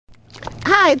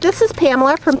Hi, this is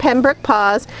Pamela from Pembroke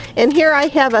Paws, and here I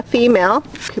have a female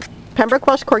Pembroke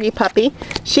Welsh Corgi puppy.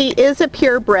 She is a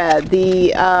purebred.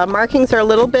 The markings are a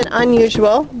little bit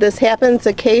unusual. This happens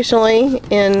occasionally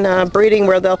in breeding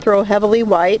where they'll throw heavily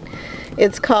white.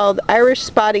 It's called Irish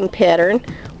spotting pattern,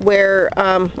 where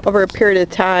over a period of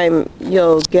time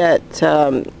you'll get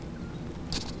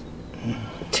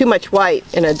too much white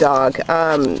in a dog.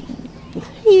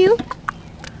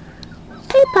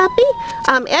 Hey puppy.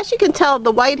 As you can tell,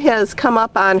 the white has come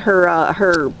up on her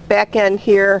her back end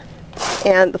here,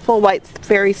 and the full white's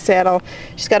very saddle.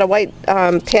 She's got a white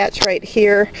patch right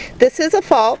here. This is a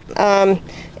fault.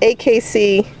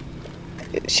 AKC,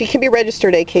 she can be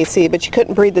registered AKC, but she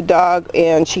couldn't breed the dog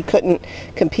and she couldn't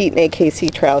compete in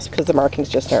AKC trials because the markings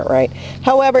just aren't right.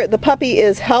 However, the puppy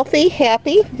is healthy,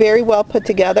 happy, very well put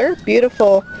together,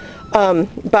 beautiful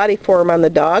body form on the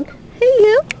dog. Hey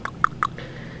you.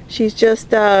 She's just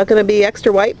going to be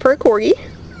extra white for a corgi.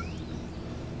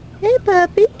 Hey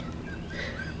puppy.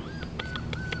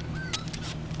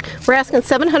 We're asking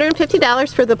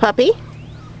 $750 for the puppy.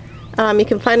 You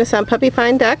can find us on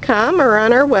puppyfind.com or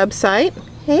on our website.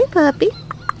 Hey puppy.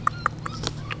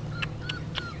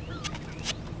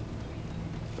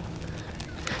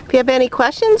 If you have any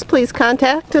questions, please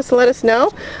contact us and let us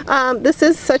know. This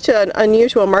is such an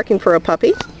unusual marking for a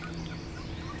puppy.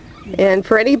 And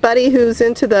for anybody who's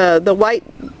into the white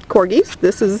corgis,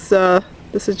 this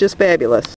is just fabulous.